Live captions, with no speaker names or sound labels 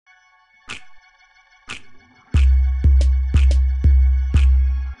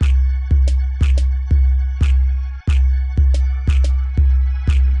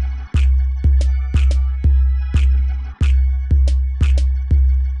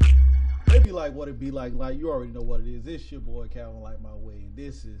like what it be like you already know what it is. It's your boy Calvin Like My Way, and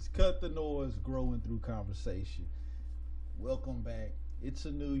this is Cut the Noise, Growing Through Conversation. Welcome back. It's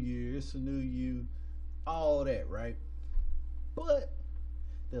a new year. It's a new you. All that, right? But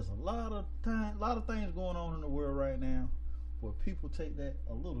there's a lot of things going on in the world right now where people take that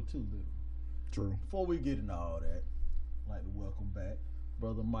a little too little. True. Before we get into all that, I'd like to welcome back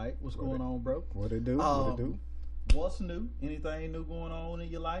Brother Mike. What's going on, bro? What it do? What it do? What's new? Anything new going on in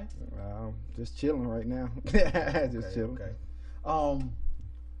your life? Just chilling right now. Just chilling. Okay.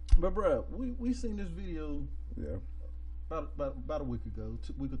 But bro, we seen this video. Yeah. About a week ago,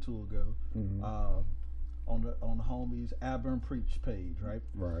 week or two ago, Mm-hmm. on the homies Aberrn Preach page, right?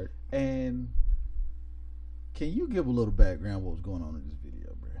 Right. And can you give a little background what was going on in this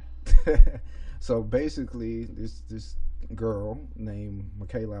video, bro? So basically, this girl named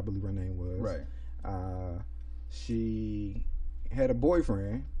Michaela, I believe her name was. Right. She had a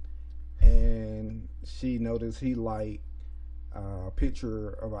boyfriend, and she noticed he liked a picture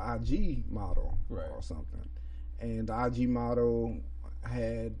of an IG model or something. And the IG model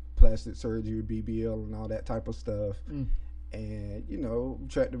had plastic surgery, BBL, and all that type of stuff. And,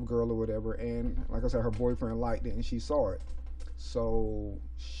 attractive girl or whatever. And like I said, her boyfriend liked it, and she saw it. So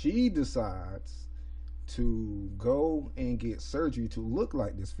she decides to go and get surgery to look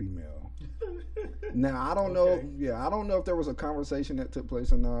like this female. Now, I don't know. Yeah, I don't know if there was a conversation that took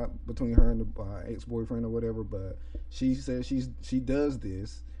place or not between her and the ex-boyfriend or whatever, but she says she does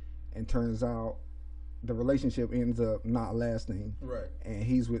this, and turns out the relationship ends up not lasting. Right. And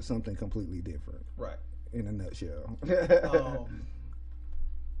he's with something completely different. Right. In a nutshell.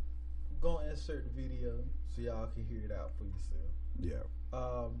 Gonna insert the video so y'all can hear it out for yourself. Yeah.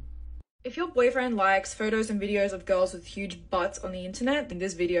 If your boyfriend likes photos and videos of girls with huge butts on the internet, then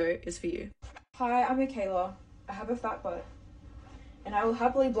this video is for you. Hi, I'm Michaela. I have a fat butt. And I will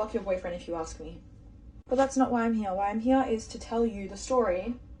happily block your boyfriend if you ask me. But that's not why I'm here. Why I'm here is to tell you the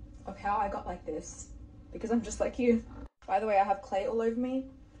story of how I got like this. Because I'm just like you. By the way, I have clay all over me.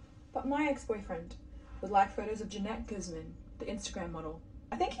 But my ex-boyfriend would like photos of Jeanette Guzman, the Instagram model.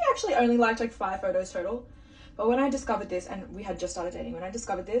 I think he actually only liked like 5 photos total. But when I discovered this, and we had just started dating, when I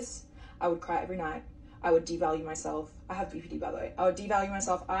discovered this, I would cry every night. I would devalue myself. I have BPD, by the way. I would devalue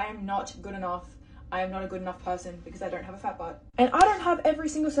myself. I am not good enough. I am not a good enough person because I don't have a fat butt. And I don't have every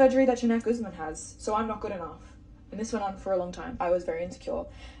single surgery that Jeanette Guzman has, so I'm not good enough. And this went on for a long time. I was very insecure,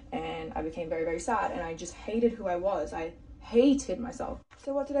 and I became very, very sad, and I just hated who I was. I hated myself.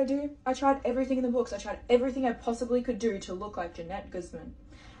 So what did I do? I tried everything in the books. I tried everything I possibly could do to look like Jeanette Guzman.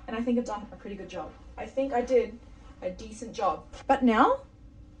 And I think I've done a pretty good job. I think I did a decent job. But now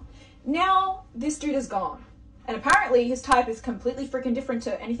this dude is gone. And apparently his type is completely freaking different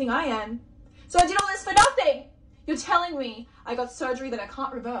to anything I am. So I did all this for nothing. You're telling me I got surgery that I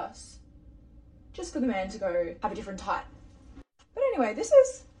can't reverse just for the man to go have a different type. But anyway, this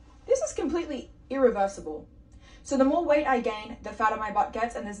is completely irreversible. So the more weight I gain, the fatter my butt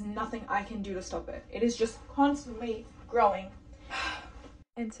gets, and there's nothing I can do to stop it. It is just constantly growing.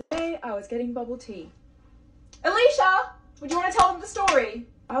 And today I was getting bubble tea. Alicia, would you want to tell them the story?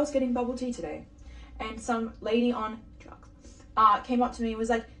 I was getting bubble tea today, and some lady on drugs came up to me and was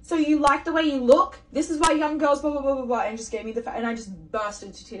like, so you like the way you look? This is why young girls blah blah blah blah blah, and just gave me and I just burst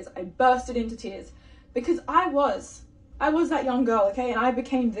into tears. I bursted into tears because I was that young girl, okay, and I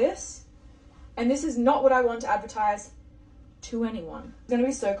became this, and this is not what I want to advertise to anyone. It's going to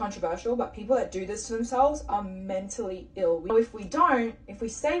be so controversial, but people that do this to themselves are mentally ill. If we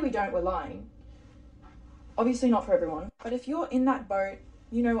say we don't, we're lying. Obviously not for everyone, but if you're in that boat,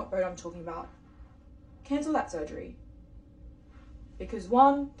 you know what boat I'm talking about. Cancel that surgery. Because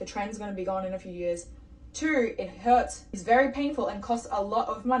 1, the trend's going to be gone in a few years. 2, it hurts, it's very painful and costs a lot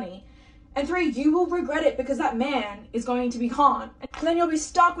of money. And 3, you will regret it because that man is going to be gone. And then you'll be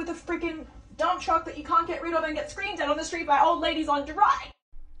stuck with a freaking dump truck that you can't get rid of and get screamed at on the street by old ladies on dry.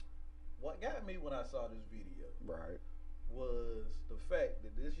 What got me when I saw this video was the fact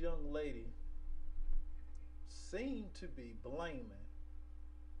that this young lady seemed to be blaming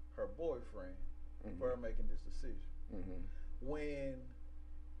her boyfriend for her making this decision. When,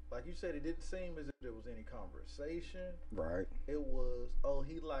 like you said, it didn't seem as if there was any conversation. Right. It was,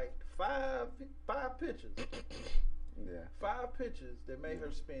 he liked five pictures. Yeah. 5 pictures that made her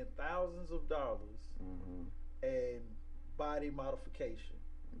spend thousands of dollars and body modification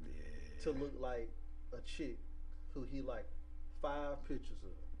to look like a chick who he liked 5 pictures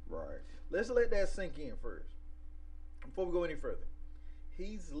of. Right. Let's let that sink in first before we go any further.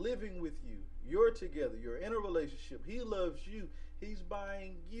 He's living with you. You're together. You're in a relationship. He loves you. He's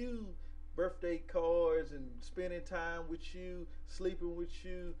buying you birthday cards and spending time with you, sleeping with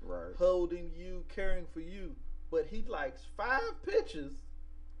you, right, holding you, caring for you. But he likes 5 pictures,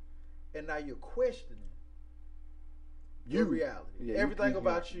 and now you're questioning your reality. Yeah, everything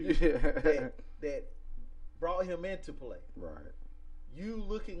about you that brought him into play. Right. You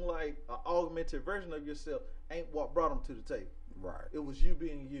looking like an augmented version of yourself ain't what brought him to the table. Right. It was you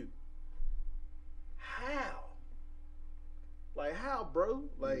being you. How? Like how, bro?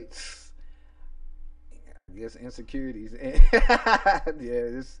 Like I guess insecurities.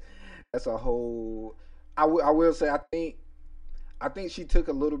 Yeah, that's a whole. I will say I think she took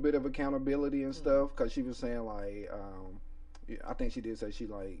a little bit of accountability and stuff because she was saying like I think she did say she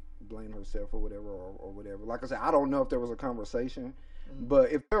like blamed herself or whatever or whatever. Like I said, I don't know if there was a conversation,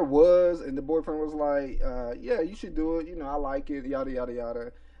 but if there was and the boyfriend was like, yeah, you should do it. You know, I like it. Yada yada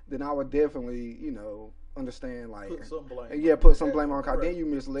yada. Then I would definitely, you know, understand like put some blame. Yeah, put some blame on her. Right. Then you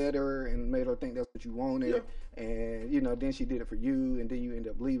misled her and made her think that's what you wanted, and you know, then she did it for you, and then you end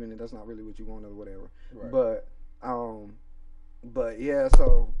up leaving, and that's not really what you wanted or whatever. Right. But yeah,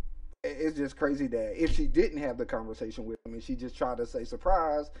 so it's just crazy that if she didn't have the conversation with him and she just tried to say,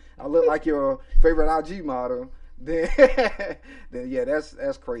 "Surprise, I look like your favorite IG model," then yeah,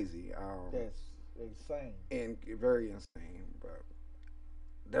 that's crazy. That's insane and very insane. But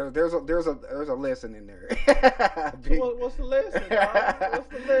there's a lesson in there. What's the lesson, dog? What's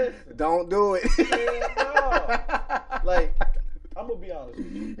the lesson? Don't do it. Yeah, no. Like, I'm gonna be honest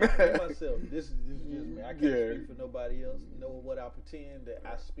with you. Me myself, this is just me. I can't speak for nobody else. You know what? I pretend that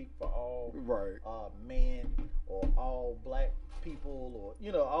I speak for all men or all black people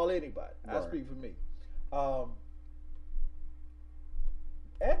or all anybody. I speak for me.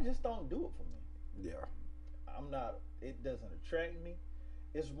 That just don't do it for me. Yeah, I'm not. It doesn't attract me.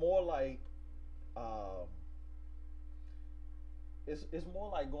 It's more like, it's more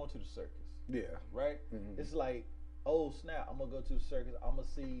like going to the circus. Yeah. Right. Mm-hmm. It's like, oh snap! I'm gonna go to the circus. I'm gonna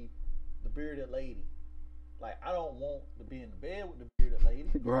see the bearded lady. Like I don't want to be in the bed with the bearded lady.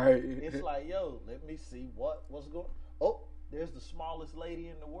 Right. It's like, yo, let me see what's going. Oh, there's the smallest lady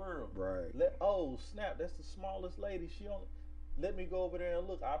in the world. Right. Oh snap! That's the smallest lady. She only. Let me go over there and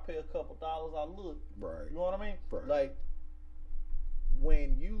look. I'll pay a couple dollars. I'll look. Right. You know what I mean? Right. Like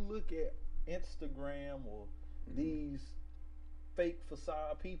when you look at Instagram or these fake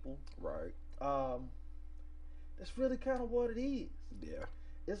facade people. Right. That's really kind of what it is. Yeah.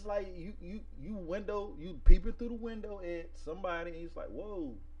 It's like you peeping through the window at somebody and it's like,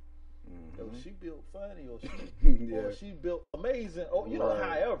 whoa, yo, she built funny or she built amazing or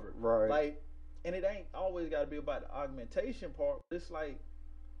however. Right. Like, and it ain't always gotta be about the augmentation part, but it's like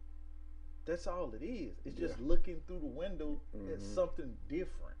that's all it is. It's just looking through the window at something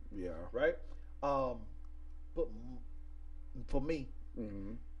different. Yeah. Right? But for me,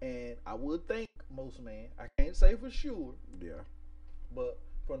 and I would think most men, I can't say for sure. Yeah. But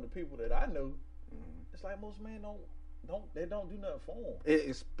from the people that I know, it's like most men don't do nothing for them.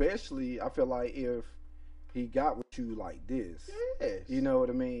 Especially, I feel like if he got with you like this, yes, you know what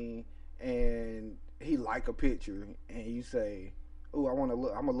I mean, and he like a picture, and you say, "Oh, I'm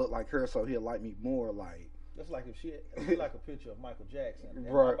gonna look like her, so he'll like me more." Like that's like if she like a picture of Michael Jackson, and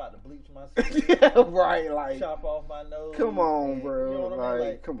right? I'm about to bleach myself, yeah, right? Like chop off my nose. Come on, bro. You know what I mean?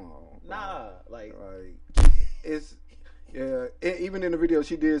 Like, come on. Nah, like it's. Yeah, even in the video,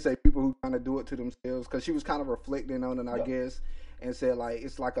 she did say people who kind of do it to themselves because she was kind of reflecting on it, I guess, and said like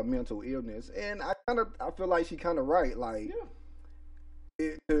it's like a mental illness, and I feel like she kind of right, like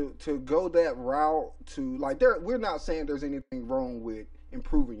to go that route to like we're not saying there's anything wrong with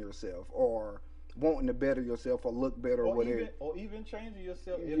improving yourself or wanting to better yourself or look better or whatever, or even changing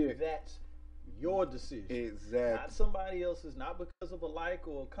yourself if that's your decision. Exactly. Not somebody else's, not because of a like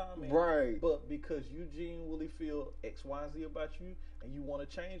or a comment. Right. But because you genuinely feel X, Y, and Z about you and you want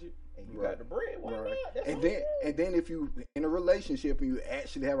to change it and you got the bread. Why not? That's and then if you in a relationship and you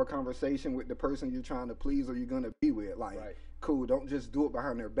actually have a conversation with the person you're trying to please or you're gonna be with, like cool, don't just do it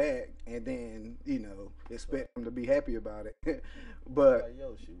behind their back and then, expect them to be happy about it. But like,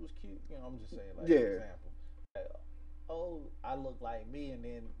 yo, she was cute. I'm just saying like an example. Oh, I look like me, and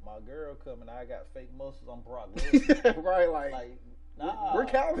then my girl come and I got fake muscles. I'm Brock Lesnar. Right, like nah, we're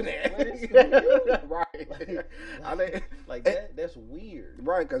Calvin at. Right. Like that's weird.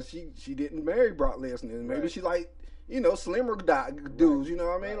 Right, because she didn't marry Brock Lesnar, and maybe she like slimmer dudes. You know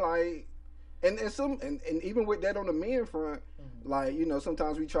what I mean? Like, and even with that on the men front, like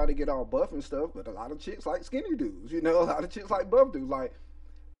sometimes we try to get all buff and stuff, but a lot of chicks like skinny dudes. A lot of chicks like buff dudes. Like.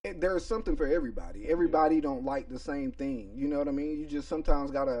 There's something for everybody. Everybody don't like the same thing. You know what I mean? You just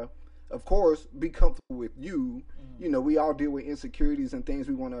sometimes gotta of course, be comfortable with you. You know, we all deal with insecurities and things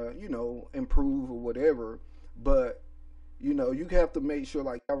we want to, you know, improve or whatever. But, you know, you have to make sure,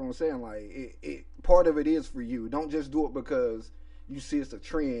 like everyone was saying, like, it part of it is for you. Don't just do it because you see it's a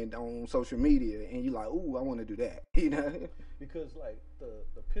trend on social media and you're like, ooh, I want to do that, you know? Because, like,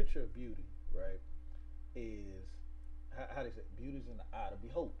 the picture of beauty, right, is, how do you say, beauty's in the eye of the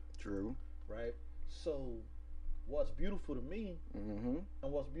beholder. True. Right? So, what's beautiful to me and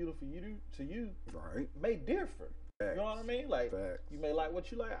what's beautiful to you right, may differ. Facts. You know what I mean? Like, Facts. You may like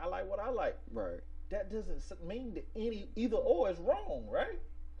what you like, I like what I like. Right. That doesn't mean that either or is wrong, right?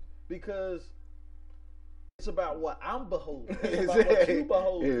 Because it's about what I'm beholding. It's about what you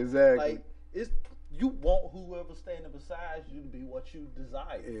behold. Exactly. Like, you want whoever standing beside you to be what you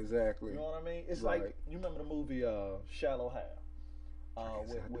desire. Exactly. You know what I mean? It's like, you remember the movie Shallow Hal,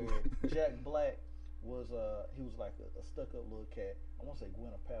 where Jack Black was he was like a stuck up little cat. I want to say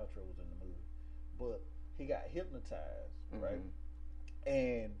Gwyneth Paltrow was in the movie, but he got hypnotized, right?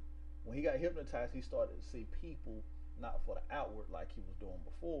 And when he got hypnotized, he started to see people not for the outward like he was doing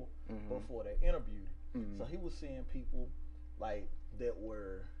before, but for their inner beauty. So he was seeing people like that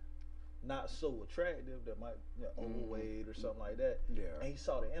were not so attractive, that might overweight or something like that. Yeah. And he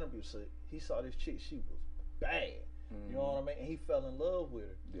saw the interview, so he saw this chick. She was bad. You know what I mean? And he fell in love with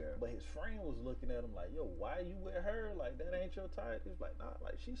her. Yeah. But his friend was looking at him like, yo, why you with her? Like, that ain't your type. He's like, nah,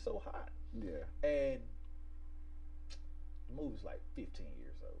 like, she's so hot. Yeah. And the movie's like 15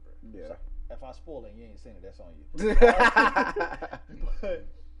 years old, bro. Yeah. So if I spoil it and you ain't seen it, that's on you. But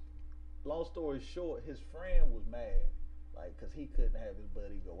long story short, his friend was mad, like, because he couldn't have his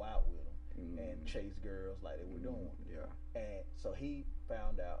buddy go out with him and chase girls like they were doing. Yeah. And so he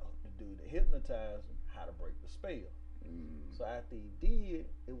found out the dude that hypnotized him how to break the spell. So after he did,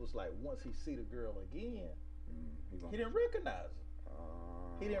 it was like once he see the girl again, he didn't recognize her.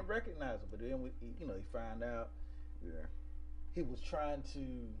 He didn't recognize her, but then he found out. Yeah. He was trying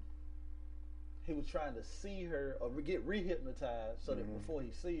to see her or get rehypnotized so that before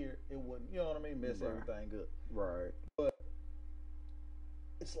he see her, it wouldn't, mess everything up. Right. But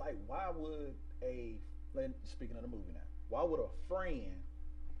it's like, why would speaking of the movie now, why would a friend,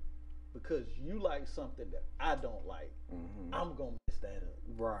 because you like something that I don't like, I'm gonna mess that up.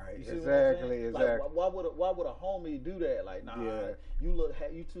 Right. Exactly. Like, why would a homie do that? Like, nah,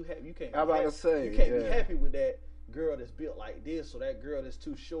 you too happy. You can't. I'm about to say you can't be happy with that girl that's built like this, or that girl that's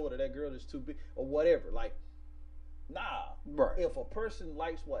too short, or that girl that's too big, or whatever. Like, nah. Right. If a person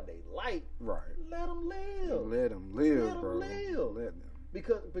likes what they like, right, let them live. Let them live, let bro. Them live. Let them.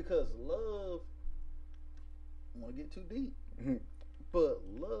 Because love. I don't want to get too deep, but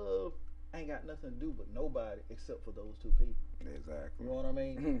love ain't got nothing to do with nobody except for those two people. Exactly. You know what I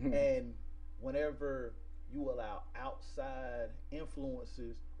mean? And whenever you allow outside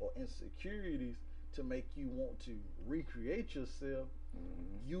influences or insecurities to make you want to recreate yourself,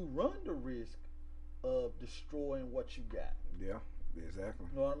 you run the risk of destroying what you got. Yeah, exactly.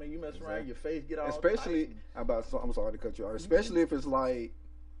 You know what I mean? You mess around, your face get all especially tight. I'm sorry to cut you off. Especially if it's like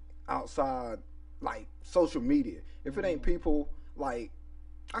outside, like social media. If it ain't people, like,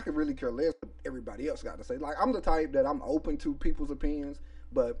 I could really care less what everybody else got to say. Like, I'm the type that I'm open to people's opinions,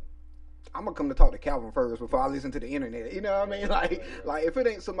 but I'm gonna come to talk to Calvin first before I listen to the internet. You know what I mean? Like if it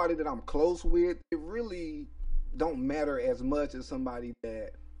ain't somebody that I'm close with, it really don't matter as much as somebody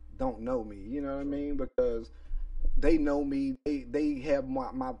that don't know me. You know what I mean? Because they know me. They have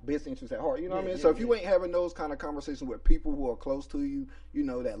my best interests at heart. You know what I mean? So if you ain't having those kind of conversations with people who are close to you, you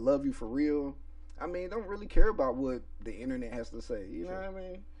know, that love you for real, I mean, don't really care about what the internet has to say. You know what I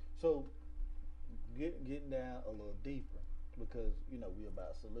mean? So getting down a little deeper, because we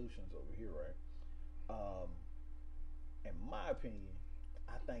about solutions over here, right? In my opinion,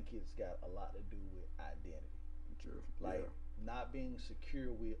 I think it's got a lot to do with identity. True. Like not being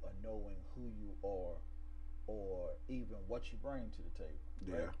secure with or knowing who you are, or even what you bring to the table.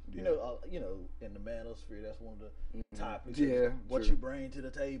 Right? Yeah. In the manosphere, that's one of the topics. Yeah. What you bring to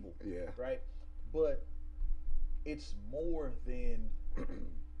the table. Yeah. Right. But it's more than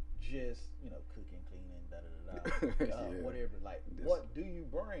just cooking, cleaning, whatever. Like, what do you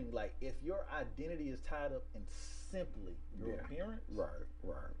bring? Like, if your identity is tied up in simply your appearance,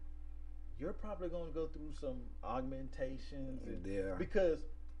 right, you're probably going to go through some augmentations, and, because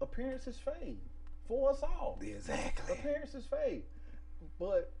appearances fade for us all. Exactly, appearances fade,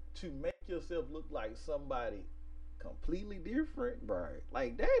 but to make yourself look like somebody completely different, right?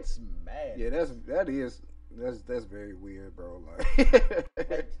 Like, that's mad. Yeah, that's very weird, bro. Like,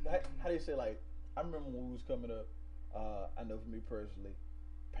 how do you say? Like, I remember when we was coming up. I know for me personally,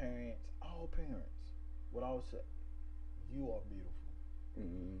 all parents would always say, "You are beautiful."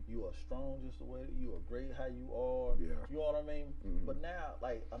 You are strong just the way you are great how you are. Yeah. You know what I mean? But now,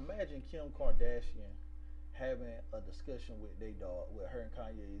 like, imagine Kim Kardashian having a discussion with with her and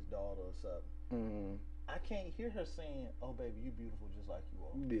Kanye's daughter or something. I can't hear her saying, "Oh, baby, you beautiful just like you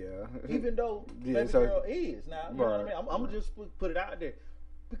are." Yeah. Even though baby girl is now, you know what I mean. I'm gonna just put it out there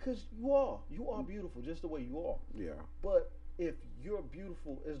because you are beautiful just the way you are. Yeah. But if you're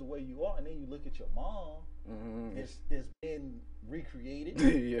beautiful as the way you are, and then you look at your mom, it's been recreated. Yeah.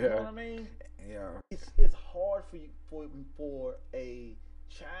 You know what I mean? Yeah. It's hard for you for a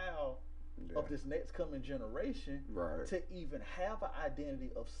child of this next coming generation to even have an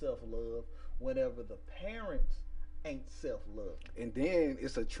identity of self-love whenever the parents ain't self-love. And then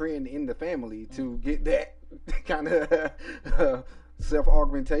it's a trend in the family to get that kind of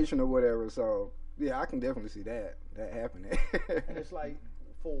self-augmentation or whatever. So yeah, I can definitely see that happening. And it's like,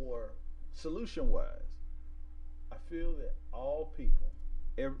 for solution-wise, I feel that all people,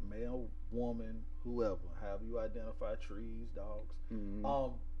 every male, woman, whoever, however you identify, trees, dogs, you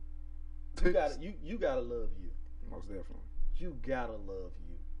gotta love you. Most definitely. You gotta love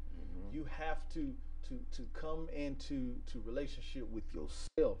you. You have to come into relationship with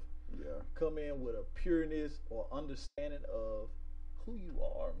yourself. Yeah. Come in with a pureness or understanding of who you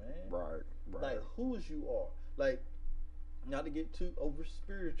are, man. Right. Like, who you are. Like, not to get too over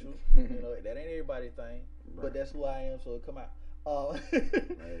spiritual, that ain't everybody's thing, but that's who I am, so it come out.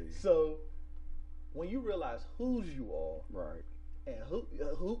 So when you realize whose you are, and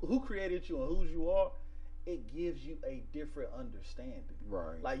who created you and whose you are, it gives you a different understanding.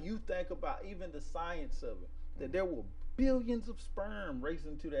 Right. Like, you think about even the science of it, that there were billions of sperm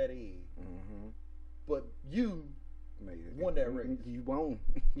racing to that egg, but you won that race. You won.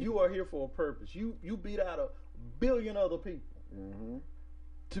 You are here for a purpose. You beat out a billion other people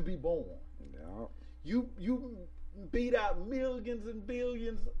to be born. Yeah. You beat out millions and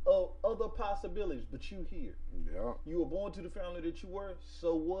billions of other possibilities, but you here. Yeah. You were born to the family that you were,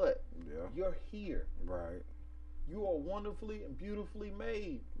 so what? Yeah. You're here. Right. You are wonderfully and beautifully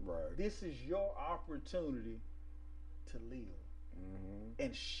made. Right. This is your opportunity to live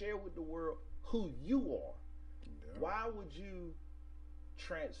and share with the world who you are. Yeah. Why would you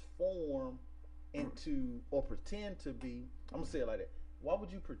transform into or pretend to be? I'm gonna say it like that. Why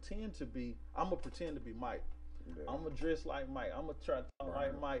would you pretend to be? I'm gonna pretend to be Mike. Yeah. I'm gonna dress like Mike. I'm gonna try to talk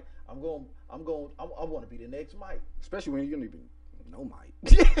like Mike. I want to be the next Mike. Especially when you don't even know Mike.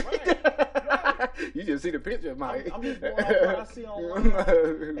 Right. You just see the picture of Mike. I'm just going off what I see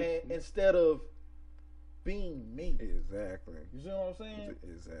online, and instead of being me. Exactly. You see what I'm saying?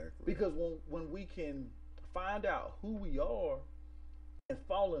 Exactly. Because when we can find out who we are and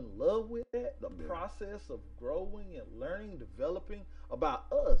fall in love with that, the process of growing and learning, developing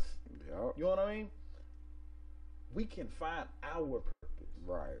about us. Yep. You know what I mean? We can find our purpose.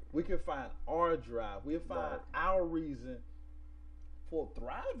 Right. We can find our drive. We'll find our reason for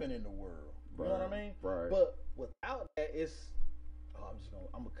thriving in the world. You know what I mean? Right. But without that, it's I'm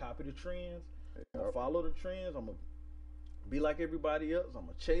gonna copy the trends. I'm gonna follow the trends. I'm gonna be like everybody else. I'm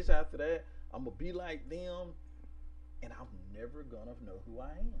gonna chase after that. I'm gonna be like them, and I'm never gonna know who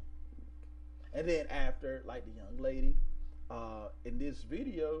I am. And then after, like the young lady in this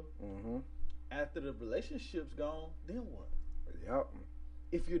video, after the relationship's gone, then what? Yep.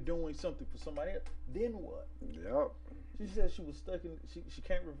 If you're doing something for somebody else, then what? Yep. She said she was stuck in. She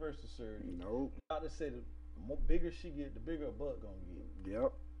can't reverse the surgery. Nope. Doctor said the more bigger she get, the bigger her butt gonna get.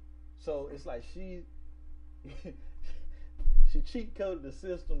 Yep. So it's like she cheat coded the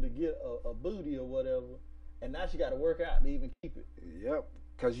system to get a booty or whatever, and now she got to work out to even keep it. Yep.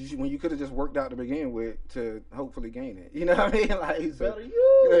 Because when you could have just worked out to begin with to hopefully gain it, you know what I mean? Like, better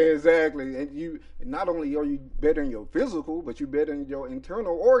you. Exactly. And you not only are you better in your physical, but you better in your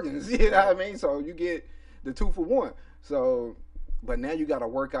internal organs. You know what I mean? So you get the 2 for 1. So, but now you got to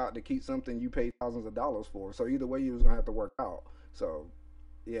work out to keep something you paid thousands of dollars for. So either way, you was gonna have to work out. So,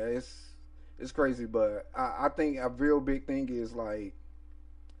 yeah, it's crazy. But I think a real big thing is like,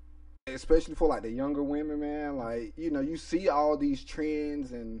 especially for like the younger women, man, like, you see all these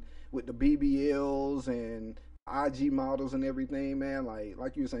trends and with the BBLs and IG models and everything, man, like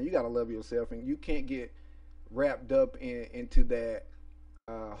you were saying, you got to love yourself and you can't get wrapped up into that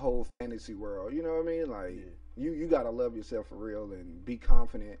whole fantasy world. You know what I mean? Like, you got to love yourself for real and be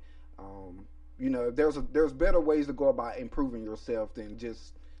confident. There's better ways to go about improving yourself than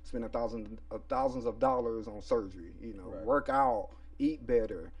just spending thousands of dollars on surgery. Work out, eat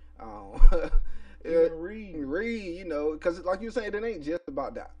better. Read, because like you said, it ain't just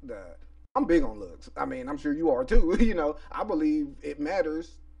about that. I'm big on looks. I mean, I'm sure you are too. I believe it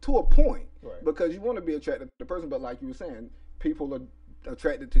matters to a point because you want to be attracted to the person. But like you were saying, people are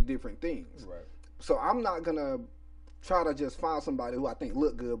attracted to different things. Right. So I'm not gonna try to just find somebody who I think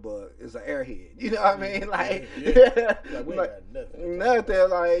look good but is an airhead. You know what I mean? Like, Like we like got nothing.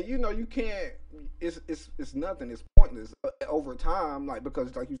 Like, you know, you can't. It's nothing. It's pointless over time. Like,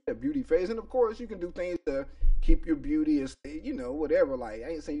 because like you said, beauty fades, and of course you can do things to keep your beauty and you know, whatever. Like,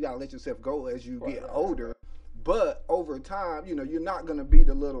 I ain't saying you gotta let yourself go as you get older. But over time, you know, you're not gonna be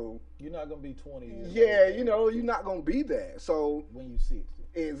the little. You're not gonna be 20 years. Yeah, you know, you're not gonna be that. So when you 60.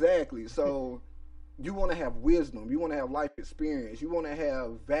 Exactly. So you want to have wisdom. You want to have life experience. You want to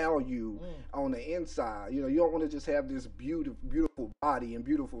have value on the inside. You know, you don't want to just have this beautiful body and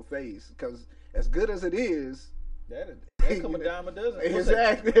beautiful face. Because as good as it is, that come a dime a dozen.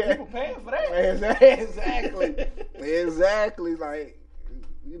 Exactly. People paying for that. Exactly. Exactly. Like,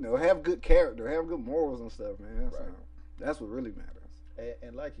 you know, have good character, have good morals and stuff, man. Right. So that's what really matters.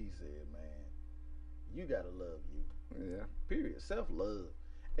 And like he said, man, you gotta love you. Yeah. Period. Self-love.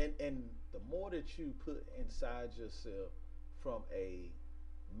 And the more that you put inside yourself from a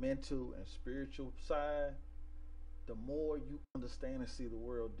mental and spiritual side, the more you understand and see the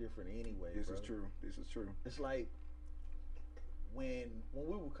world different anyway. This is true. It's like when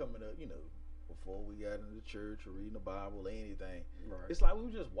we were coming up, you know, before we got into the church or reading the Bible or anything, it's like we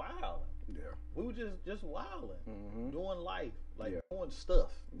were just wilding. Yeah. We were just wilding, doing life, like doing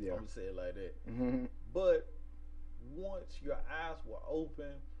stuff. Yeah. I'm gonna say it like that. But once your eyes were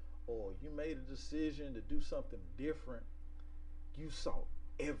open or you made a decision to do something different, you saw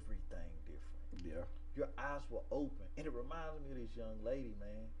everything different. Yeah. Your eyes were open. And it reminds me of this young lady,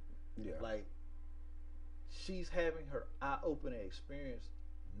 man. Yeah. Like, she's having her eye-opening experience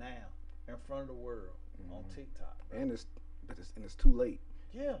now in front of the world on TikTok. Bro. And it's too late.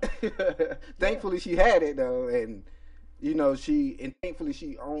 Yeah. Thankfully she had it though, and you know, thankfully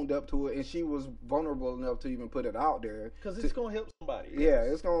she owned up to it, and she was vulnerable enough to even put it out there. Because it's gonna help somebody. Yeah,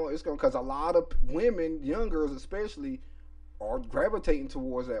 it's gonna because a lot of women, young girls especially, are gravitating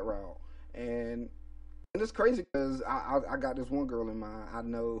towards that route, and it's crazy because I got this one girl in mind I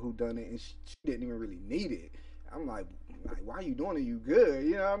know who done it, and she didn't even really need it. I'm like, why are you doing it? You good?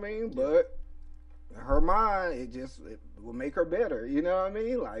 You know what I mean? But in her mind, it will make her better. You know what I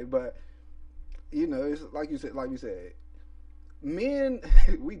mean? Like, but you know, it's like you said. Men,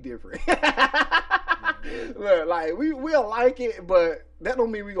 we different. Look, like we'll like it, but that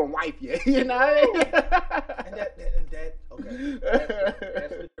don't mean we gonna wipe you. You know what I mean? Okay.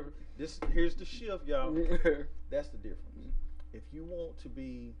 That's the difference. Here's the shift, y'all. That's the difference. If you want to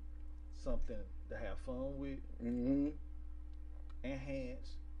be something to have fun with,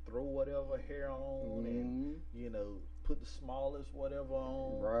 enhance, throw whatever hair on, and you know, put the smallest whatever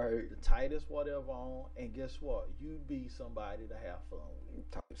on, the tightest whatever on, and guess what? You be somebody to have fun with.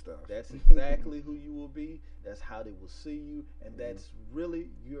 Type stuff. That's exactly who you will be. That's how they will see you, and that's really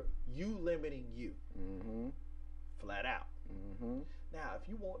you limiting you, flat out. Now, if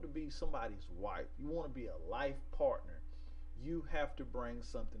you want to be somebody's wife, you want to be a life partner, you have to bring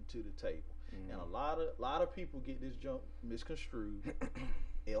something to the table. And a lot of people get this junk misconstrued,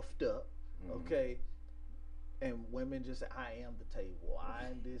 effed up, okay. And women just say, I am the table. I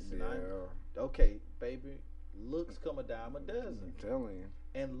am this and I am. Okay, baby, looks come a dime a dozen. I'm telling you.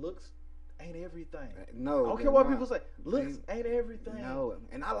 And looks ain't everything. No. I don't care what people say. Looks ain't everything. No.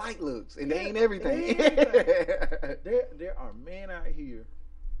 And I like looks. And they ain't everything. There are men out here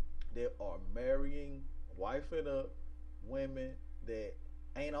that are marrying, wifing up women that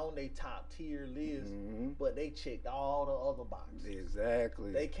ain't on their top tier list, but they checked all the other boxes.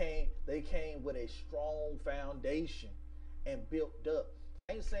 Exactly. They came with a strong foundation and built up.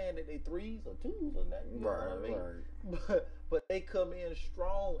 I ain't saying that they threes or twos or nothing. You know what I mean? But they come in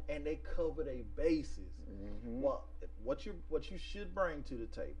strong and they cover their bases. Well, what you should bring to the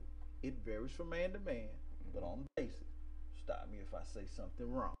table, it varies from man to man, but on the basics. Stop me if I say something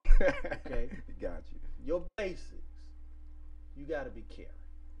wrong. Okay? Got you. Your basics, you gotta be caring.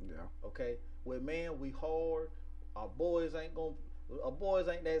 Yeah. Okay. With man, we hard. Our boys ain't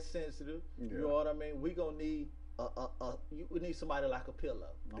that sensitive. Yeah. You know what I mean? We gonna need we need somebody like a pillow.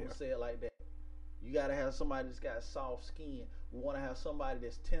 I'm gonna say it like that. You gotta have somebody that's got soft skin. We want to have somebody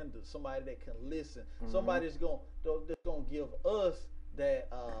that's tender, somebody that can listen, somebody that's gonna give us that.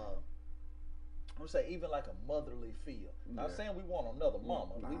 I'm saying even like a motherly feel. Not saying we want another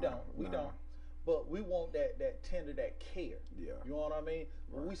mama. We don't. But we want that tender, that care. Yeah. You know what I mean?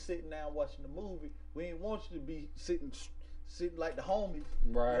 When we sitting down watching the movie, we ain't want you to be sitting like the homies.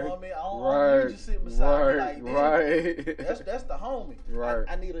 Right. You know what I mean? I don't need you sitting beside me like that. Right. That's the homie. Right.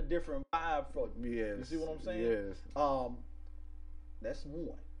 I need a different vibe from you. Yes. You see what I'm saying? Yes. That's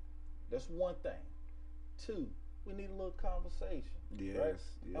one. That's one thing. Two, we need a little conversation. Yes, right?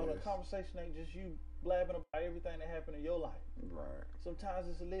 yes. And the conversation ain't just you blabbing about everything that happened in your life. Right. Sometimes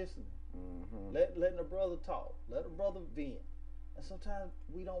it's listening. Mm-hmm. Letting a brother talk. Let a brother vent. And sometimes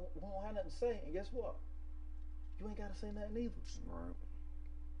we don't have nothing to say. And guess what? You ain't got to say nothing either. Right.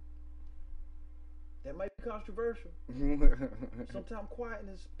 That might be controversial. Sometimes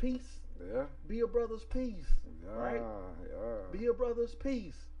quietness, peace. Yeah. Be a brother's peace. Yeah. Right? Yeah. Be a brother's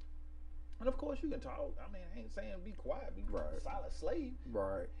peace. And of course you can talk. I mean, I ain't saying be quiet, be a silent slave.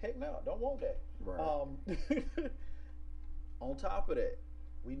 Right. Heck no, don't want that. Right. On top of that,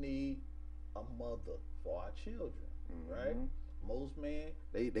 we need a mother for our children. Mm-hmm. Right? Most men,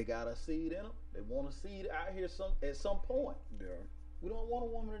 they got a seed in them. They want a seed out here at some point. Yeah. We don't want a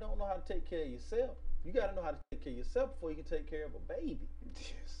woman that don't know how to take care of yourself. You got to know how to take care of yourself before you can take care of a baby. Yes.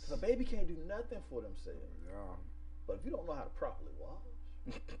 Because a baby can't do nothing for themselves. Yeah. But if you don't know how to properly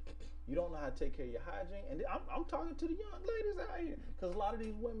wash, you don't know how to take care of your hygiene. And I'm talking to the young ladies out here. Because a lot of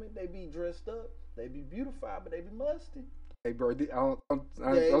these women, they be dressed up, they be beautified, but they be musty. Hey, bro, I'm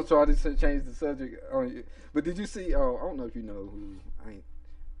trying to change the subject on you. But did you see, I don't know if you know who,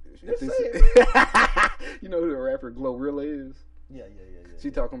 you know who the rapper Glorilla is? Yeah. She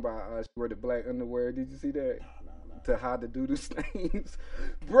talking about she wear the black underwear. Did you see that? No. To hide the doodoo stains.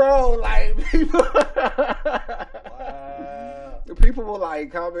 Bro, like, people. Wow. People will,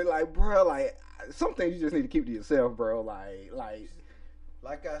 like, comment, like, bro, like, some things you just need to keep to yourself, bro. Like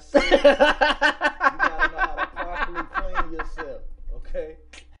I said, you gotta know how to properly clean yourself, okay?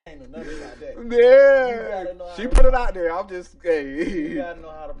 Ain't no nothing about that. Yeah. She put it out there. I'm just, hey. You gotta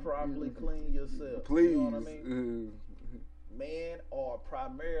know how to properly clean yourself. Please. You know what I mean? Men are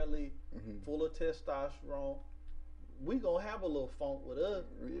primarily full of testosterone. We gonna have a little funk with us.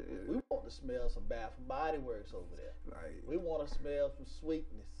 Yeah. We want to smell some Bath and Body Works over there. Like, we want to smell some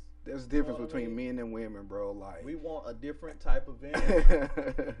sweetness. There's a difference between men and women, bro. Like, we want a different type of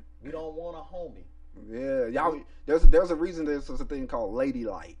energy. We don't want a homie. Yeah, y'all. There's a reason there's such a thing called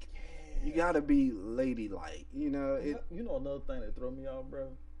ladylike. Yeah. You gotta be ladylike. You know. You know another thing that throw me off, bro,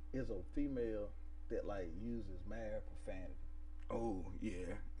 is a female that like uses mad profanity. Oh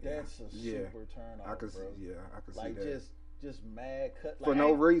yeah. That's a super turn off, I could bro. I could like see that. Just mad cut for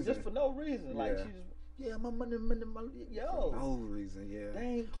no reason. Just for no reason. Like she just my money, yo. For no reason, yeah.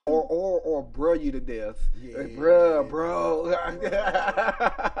 Dang. Or bro you to death. Yeah. Like, bro.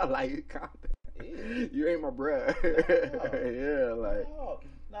 Like, you ain't my bruh. Yeah, like.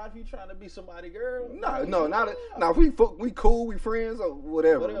 Not if you trying to be somebody, girl. No, not if we cool, we friends or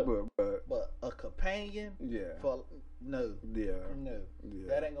whatever. But a companion. Yeah. No. Yeah. No. Yeah.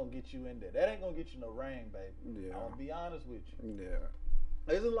 That ain't gonna get you in there. That ain't gonna get you no ring, baby. Yeah. I'm gonna be honest with you. Yeah.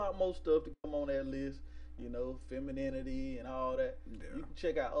 There's a lot more stuff to come on that list. You know, femininity and all that. Yeah. You can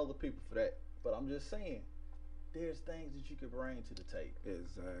check out other people for that. But I'm just saying, there's things that you can bring to the table.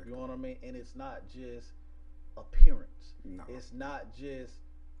 Exactly. You know what I mean? And it's not just appearance. No. It's not just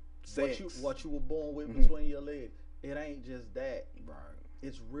sex. What you were born with between your legs. It ain't just that. Right.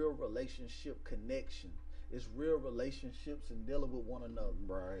 It's real relationship connection. It's real relationships and dealing with one another.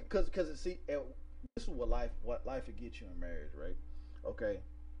 Right. Because this is what life will get you in marriage, right? Okay.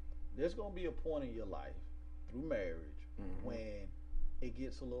 There's gonna be a point in your life through marriage when it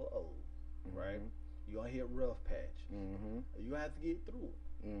gets a little old, right? You're gonna hit rough patch. You gonna have to get through it.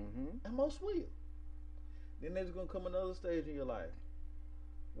 And most will. Then there's gonna come another stage in your life.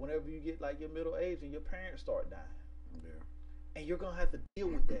 Whenever you get like your middle age and your parents start dying. Yeah. And you're gonna have to deal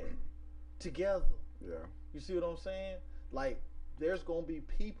with that together. Yeah. You see what I'm saying? Like, there's gonna be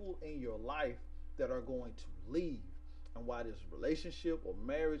people in your life that are going to leave. And while this relationship or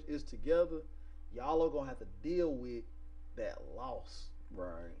marriage is together, y'all are gonna have to deal with that loss.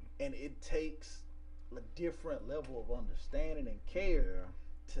 Right. And it takes a different level of understanding and care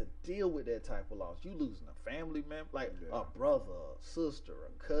to deal with that type of loss. You losing a family member, like a brother, a sister,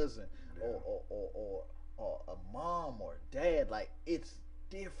 a cousin, or a mom or dad. Like, it's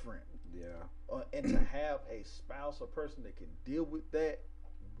different. Yeah. And to have a spouse or person that can deal with that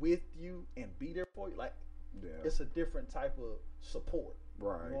with you and be there for you, like, it's a different type of support.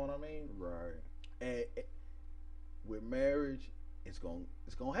 Right. You know what I mean? Right. And with marriage, it's gonna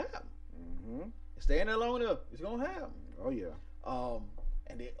happen. Staying there long enough, it's gonna happen. Oh yeah.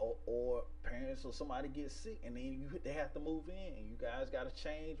 And then or parents or somebody gets sick, and then they have to move in, and you guys got to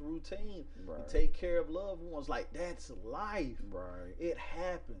change routine and take care of loved ones. Like, that's life. Right. It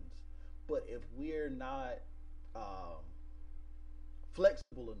happens. But if we're not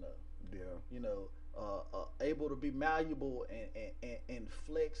flexible enough, you know, able to be malleable and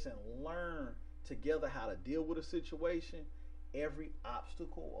flex and learn together how to deal with a situation, every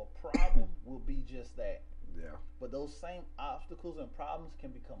obstacle or problem will be just that. Yeah. But those same obstacles and problems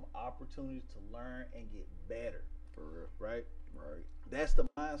can become opportunities to learn and get better. For real. Right? Right. That's the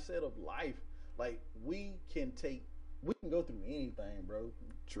mindset of life. Like we can go through anything, bro.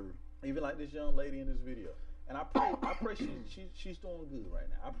 True. Even like this young lady in this video. And I pray she's doing good right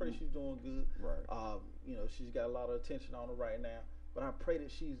now. I pray she's doing good. Right. You know, she's got a lot of attention on her right now. But I pray that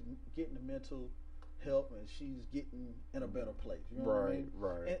she's getting the mental help and she's getting in a better place. You know what I mean?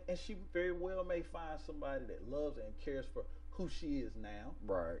 Right. And she very well may find somebody that loves and cares for who she is now.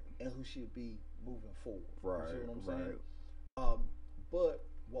 Right. And who she'll be moving forward. Right. You see what I'm saying? Right. But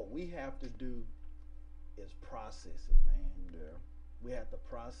what we have to do is process it, man. Yeah. We have to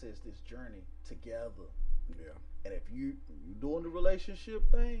process this journey together. Yeah. And if you doing the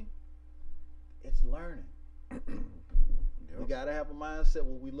relationship thing, it's learning. Yep. We gotta have a mindset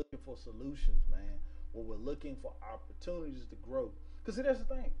where we're looking for solutions, man. Where we're looking for opportunities to grow. Because see, that's the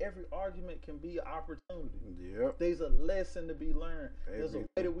thing. Every argument can be an opportunity. Yep. There's a lesson to be learned. There's a way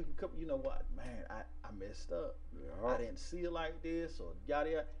that we can come. You know what, man? I messed up. Yeah. I didn't see it like this, or yada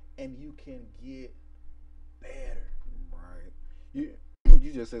yada. And you can get better. Right.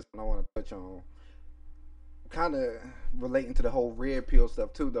 You just said something I want to touch on. Kind of relating to the whole red pill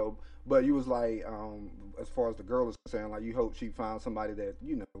stuff too, though. But you was like, as far as the girl is concerned, like you hope she finds somebody that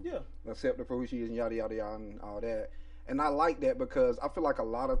accept her for who she is and yada yada yada and all that. And I like that because I feel like a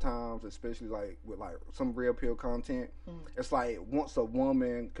lot of times, especially like with like some red pill content, it's like once a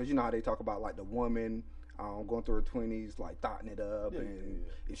woman, because you know how they talk about like the woman going through her 20s, like thotting it up, and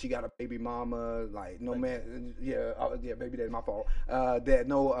if she got a baby mama, like no man, baby daddy, my fault. That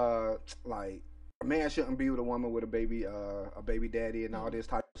no, like a man shouldn't be with a woman with a baby daddy, and all this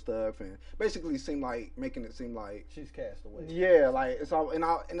type of stuff, and basically making it seem like she's cast away. Yeah, like it's all, and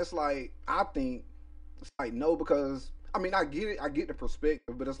it's like I think it's like no, because I mean I get it, I get the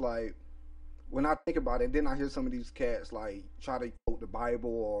perspective, but it's like, when I think about it, then I hear some of these cats like try to quote the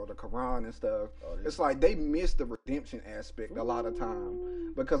Bible or the Quran and stuff. It's like they miss the redemption aspect a lot of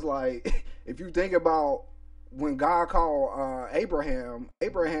time, because like if you think about when God called Abraham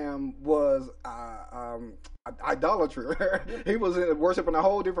was idolater. He was worshiping a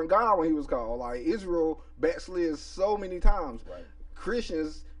whole different God when he was called. Like Israel backslid so many times. Right.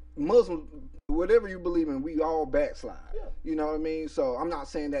 Christians, Muslims, whatever you believe in, we all backslide. Yeah. You know what I mean? So I'm not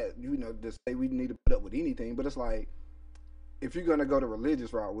saying that, to say we need to put up with anything, but it's like, if you're gonna go the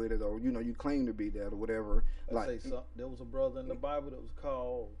religious route with it, or you claim to be that or whatever. There was a brother in the Bible that was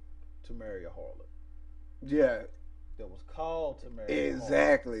called to marry a harlot. Yeah. That was called to marry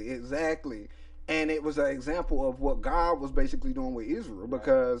Exactly. And it was an example of what God was basically doing with Israel,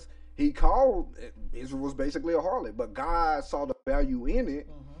 because he called Israel was basically a harlot, but God saw the value in it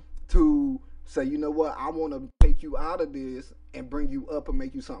to say, you know what, I want to take you out of this and bring you up and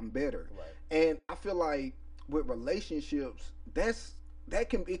make you something better. Right. And I feel like with relationships, it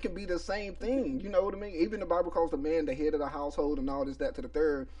can be the same thing. You know what I mean? Even the Bible calls the man the head of the household and all this, that to the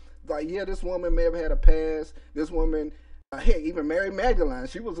third. Like, yeah, this woman may have had a past. This woman, heck, even Mary Magdalene,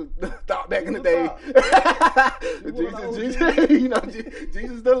 she was a thought back in the day.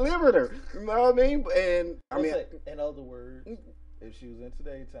 Jesus delivered her. You know what I mean? And in other words, if she was in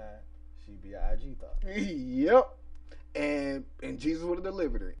today's time, she'd be an IG thought. Yep. And Jesus would have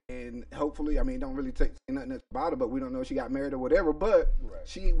delivered her. And hopefully, don't really say nothing about it, but we don't know if she got married or whatever. But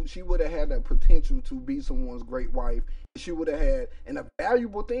she would have had the potential to be someone's great wife. She would have had, and a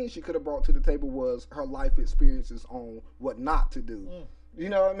valuable thing she could have brought to the table was her life experiences on what not to do. You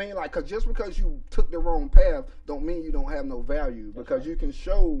know what I mean? Like, just because you took the wrong path don't mean you don't have no value, because you can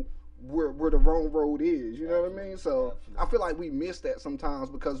show where the wrong road is. You know what I mean? So I feel like we miss that sometimes,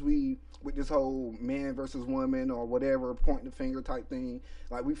 because with this whole man versus woman or whatever, pointing the finger type thing,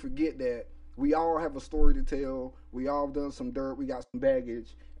 like we forget that we all have a story to tell. We all done some dirt. We got some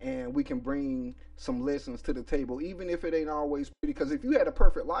baggage, and we can bring some lessons to the table, even if it ain't always pretty. Because if you had a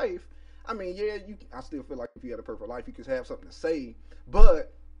perfect life, I still feel like if you had a perfect life, you could have something to say,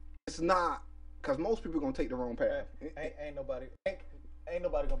 but it's not, because most people are gonna take the wrong path. Ain't nobody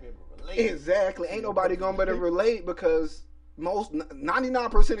gonna be able to relate. Exactly. Ain't nobody gonna be able to relate, because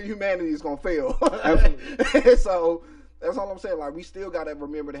 99% of humanity is gonna fail. Absolutely. So that's all I'm saying. Like, we still gotta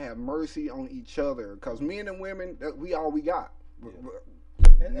remember to have mercy on each other, because men and women, we all we got. Yeah.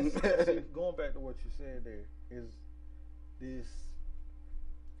 And going back to what you said, there is this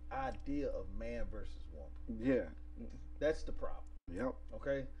idea of man versus woman. Yeah. That's the problem. Yep.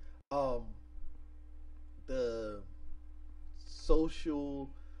 Okay. The social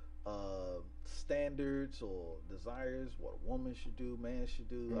standards or desires, what a woman should do, man should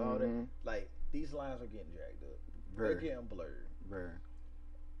do, all that, like, these lines are getting jacked up. They're getting blurred. Very.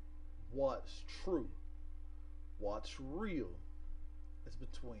 What's true what's real is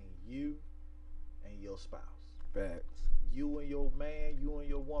between you and your spouse. Facts. You and your man, you and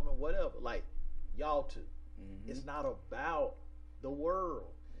your woman, whatever. Like, y'all two. Mm-hmm. It's not about the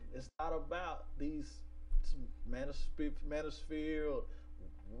world. It's not about these manosphere,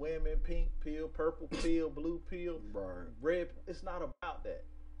 women, pink pill, purple pill, blue pill, right. red. It's not about that.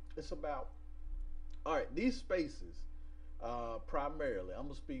 It's about, all right, these spaces, primarily, I'm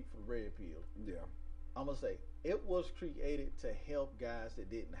going to speak for red pill. Yeah. I'm going to say, it was created to help guys that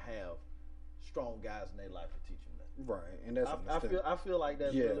didn't have strong guys in their life to teach them that. Right. And that's I feel like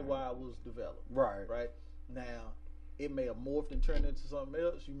that's really why it was developed. Right. Right. Now, it may have morphed and turned into something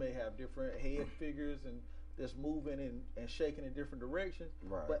else. You may have different head figures and that's moving and shaking in different directions.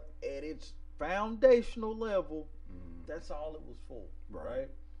 Right. But at its foundational level, that's all it was for. Right.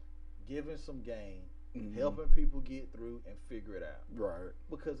 Giving some game, helping people get through and figure it out. Right.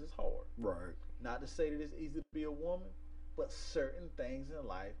 Because it's hard. Right. Not to say that it's easy to be a woman, but certain things in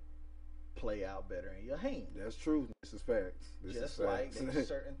life play out better in your hand. That's true. This is facts. Just like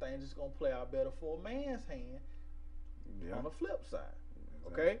certain things is gonna play out better for a man's hand. Yeah. On the flip side.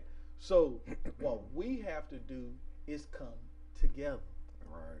 Exactly. Okay? So what we have to do is come together.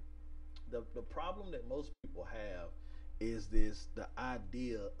 Right. The problem that most people have is the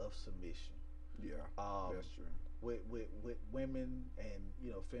idea of submission. Yeah. That's true. With women and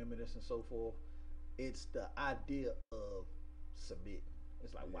feminists and so forth, it's the idea of submitting.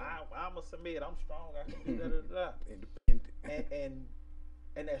 It's like, why I'm gonna submit? I'm strong. I can do that. Independent.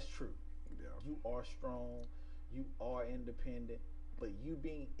 And that's true. Yeah. You are strong. You are independent. But you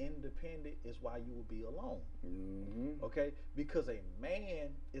being independent is why you will be alone. Mm-hmm. Okay? Because a man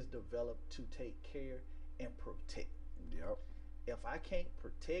is developed to take care and protect. Yep. If I can't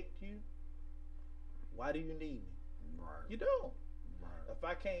protect you, why do you need me? Right. You don't. Right. If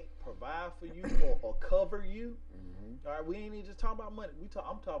I can't provide for you or cover you, all right, we ain't even just talking about money. I'm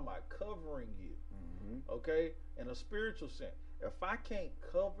talking about covering you. Okay? In a spiritual sense. If I can't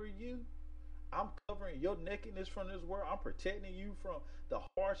cover you, I'm covering your nakedness from this world. I'm protecting you from the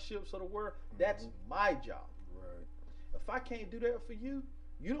hardships of the world. That's my job. Right. If I can't do that for you,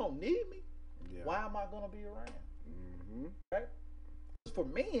 you don't need me. Yeah. Why am I going to be around? Right? For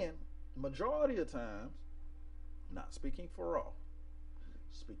men, majority of times, not speaking for all,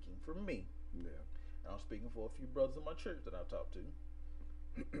 speaking for me. Yeah. And I'm speaking for a few brothers in my church that I've talked to.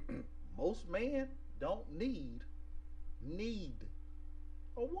 Most men don't need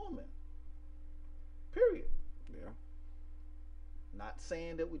a woman. Period. Yeah. Not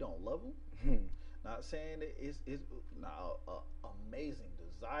saying that we don't love them. Not saying that it's not an amazing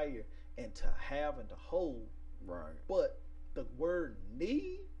desire and to have and to hold. Right. But the word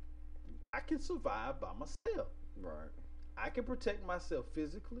need, I can survive by myself. Right. I can protect myself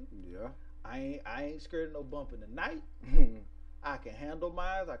physically. Yeah. I ain't scared of no bump in the night. I can handle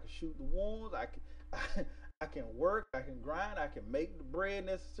mine. I can shoot the wounds. I can work. I can grind. I can make the bread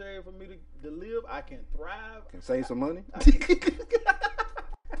necessary for me to live. I can thrive. Can save some money.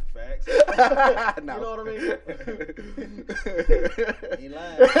 Facts. No. You know what I mean? Ain't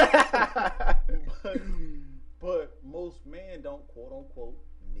lying. But most men don't quote unquote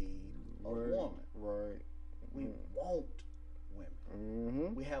need a woman. Right. We want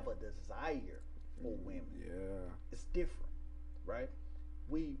women. We have a desire for women. Yeah. It's different, right?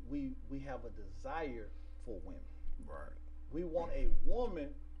 We have a desire for women. Right. We want a woman.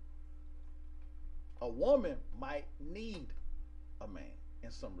 A woman might need a man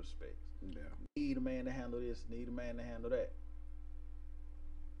in some respects. Yeah. Need a man to handle this, need a man to handle that.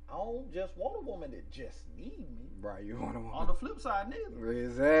 I don't just want a woman that just need me. Right, you want a woman. On the flip side, neither.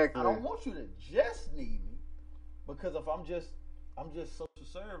 Exactly. I don't want you to just need me, because if I'm just social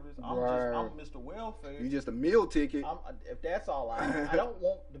service, I'm Mr. Welfare. You just a meal ticket. If that's all I don't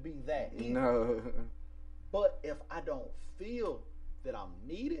want to be that either. No. But if I don't feel that I'm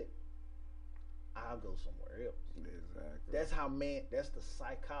needed, I'll go somewhere else. Exactly. That's the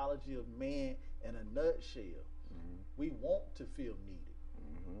psychology of man in a nutshell. We want to feel needed.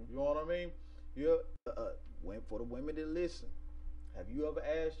 You know what I mean? For the women that listen, have you ever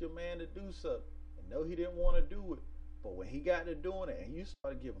asked your man to do something and know he didn't want to do it, but when he got to doing it and you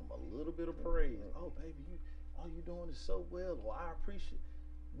started giving him a little bit of praise, oh baby, you doing it so well, or I appreciate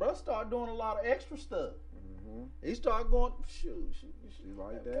it. Bro, start doing a lot of extra stuff. He started going, shoot, she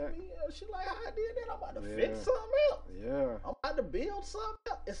like that. She like how I did that. I'm about to fix something else. Yeah. I'm about to build something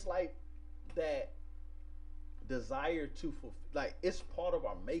else. It's like that desire to fulfill, like it's part of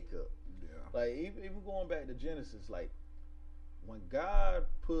our makeup. Yeah. Like even going back to Genesis, like when God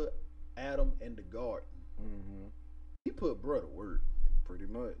put Adam in the garden, he put bruh to work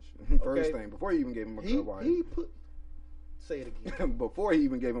Pretty much. Okay. First thing, before he even gave him a wife. Say it again. Before he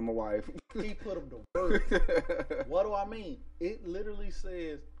even gave him a wife. He put him to work. What do I mean? It literally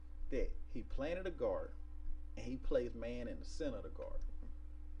says that he planted a garden and he placed man in the center of the garden.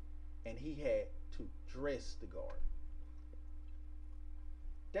 And he had to dress the garden.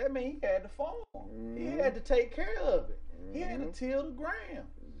 That means he had to farm. Mm-hmm. He had to take care of it. Mm-hmm. He had to till the ground.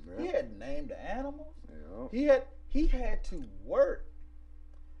 Yep. He had to name the animals. Yep. He had to work.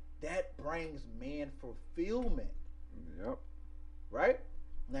 That brings man fulfillment. Yep. Right?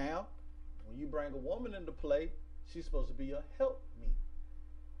 Now, when you bring a woman into play, she's supposed to be your helpmeet.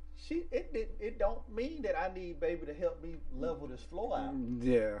 It don't mean that I need baby to help me level this floor out.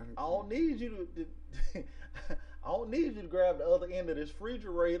 Yeah. I don't need you to I don't need you to grab the other end of this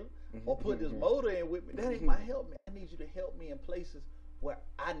refrigerator or put this motor in with me. That ain't my help, man. I need you to help me in places where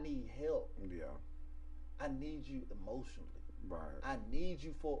I need help. Yeah. I need you emotionally. Right. I need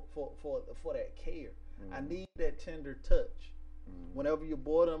you for that care. Mm-hmm. I need that tender touch. Mm-hmm. Whenever your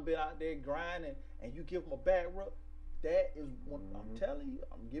boy done been out there grinding and you give him a back rub, that is what I'm telling you.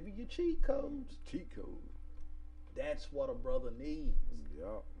 I'm giving you cheat codes. Cheat codes. That's what a brother needs.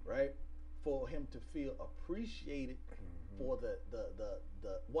 Yeah. Right? For him to feel appreciated for the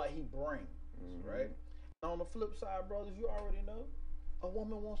what he brings. Right? And on the flip side, brothers, you already know, a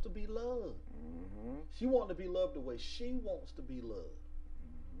woman wants to be loved. She wants to be loved the way she wants to be loved.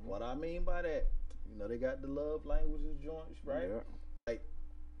 What I mean by that, you know, they got the love languages joints, right? Yeah. Like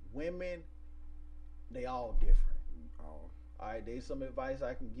women, they all different. All right, there's some advice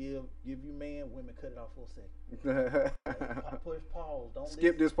I can give you, man. Women, cut it off for a second. Push pause. Don't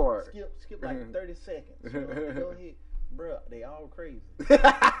skip this part. Skip like 30 seconds. You know, go ahead, bro. They all crazy.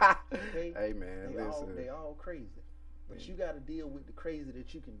 Okay? Hey man, they all crazy. But you got to deal with the crazy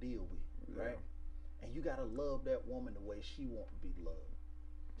that you can deal with, right? And you got to love that woman the way she wants to be loved.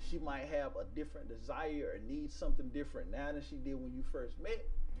 She might have a different desire or need something different now than she did when you first met,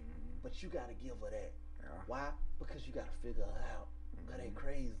 but you got to give her that. Yeah. Why? Because you got to figure her out. Because they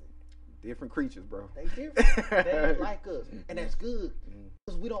crazy. Different creatures, bro. They different. They ain't like us. And that's good.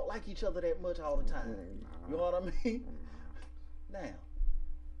 Because we don't like each other that much all the time. You know what I mean? Now,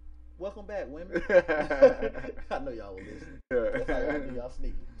 welcome back, women. I know y'all will listen. That's how y'all do y'all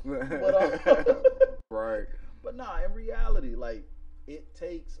sneaky. But, right. But nah, in reality, like, it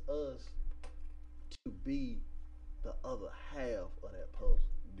takes us to be the other half of that puzzle.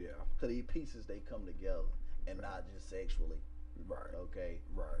 Yeah. Because these pieces, they come together and not just sexually. Right. Okay?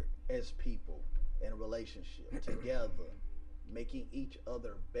 Right. As people in a relationship together, making each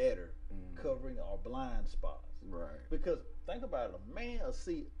other better, covering our blind spots. Right. Because think about it, a man will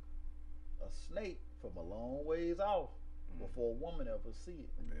see a snake from a long ways off before a woman ever see it.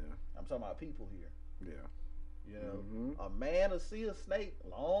 Yeah. I'm talking about people here. Yeah. You know, a man will see a snake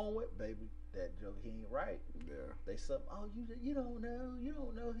long way, baby. That joke, he ain't right. Yeah. They something. Oh, you don't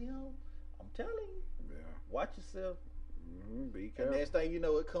know him. I'm telling you. Yeah. Watch yourself. Be careful. And next thing you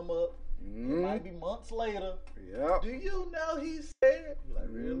know, it come up. It might be months later. Yep. Do you know he said? You're like,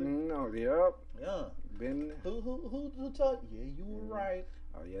 really? No. Yep. Yeah. Been. Who told? Yeah, you were right.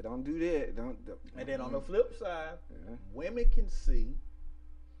 Oh yeah, don't do that. Don't. And then on the flip side, women can see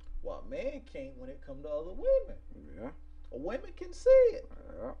what man can't when it comes to other women. Yeah. Women can see it.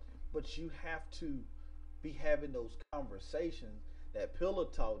 Yeah. But you have to be having those conversations, that pillow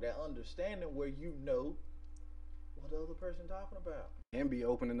talk, that understanding where you know what the other person talking about. And be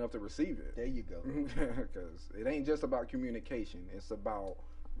open enough to receive it. There you go. Because it ain't just about communication. It's about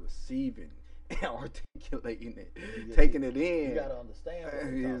receiving and articulating it, taking it in. You got to understand what you're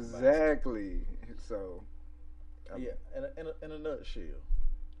talking about. Exactly. So. Yeah, in a nutshell.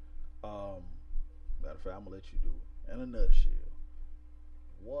 Matter of fact, I'm going to let you do it. In a nutshell,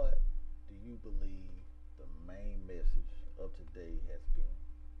 what do you believe the main message of today has been?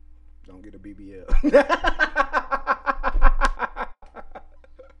 Don't get a BBL.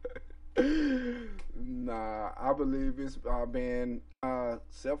 Nah, I believe it's been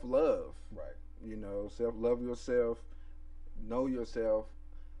self-love. Right. You know, self-love yourself, know yourself,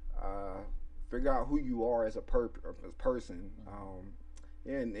 figure out who you are as a person.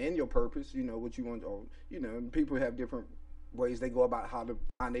 And your purpose, you know, what you want, or, you know, people have different ways they go about how to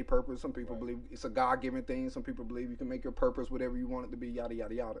find their purpose. Some people believe it's a God-given thing. Some people believe you can make your purpose whatever you want it to be, yada,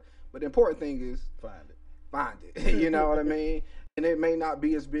 yada, yada. But the important thing is find it. You know what I mean? And it may not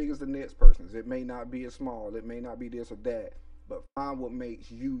be as big as the next person's. It may not be as small. It may not be this or that. But find what makes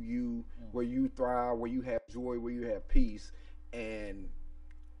you, where you thrive, where you have joy, where you have peace, and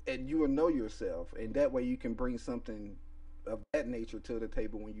you will know yourself. And that way you can bring something of that nature to the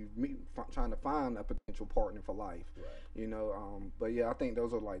table when you trying to find a potential partner for life. Right. You know, but yeah, I think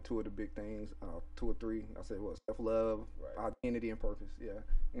those are like two of the big things, 2 or 3. I said what, self-love, right, identity, and purpose. Yeah.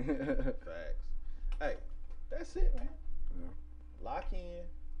 Facts. Hey, that's it, man. Yeah. Lock in,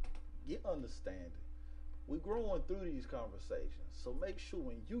 get understanding. We're growing through these conversations, so make sure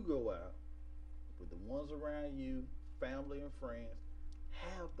when you go out with the ones around you, family and friends,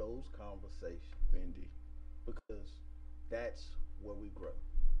 have those conversations. Indeed. Because that's where we grow.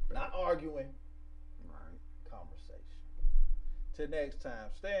 Not arguing. Right. Conversation. Till next time,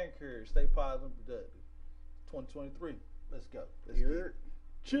 stay encouraged, stay positive and productive. 2023. Let's go. Let's get it.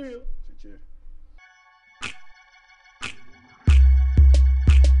 Chill. Cheers.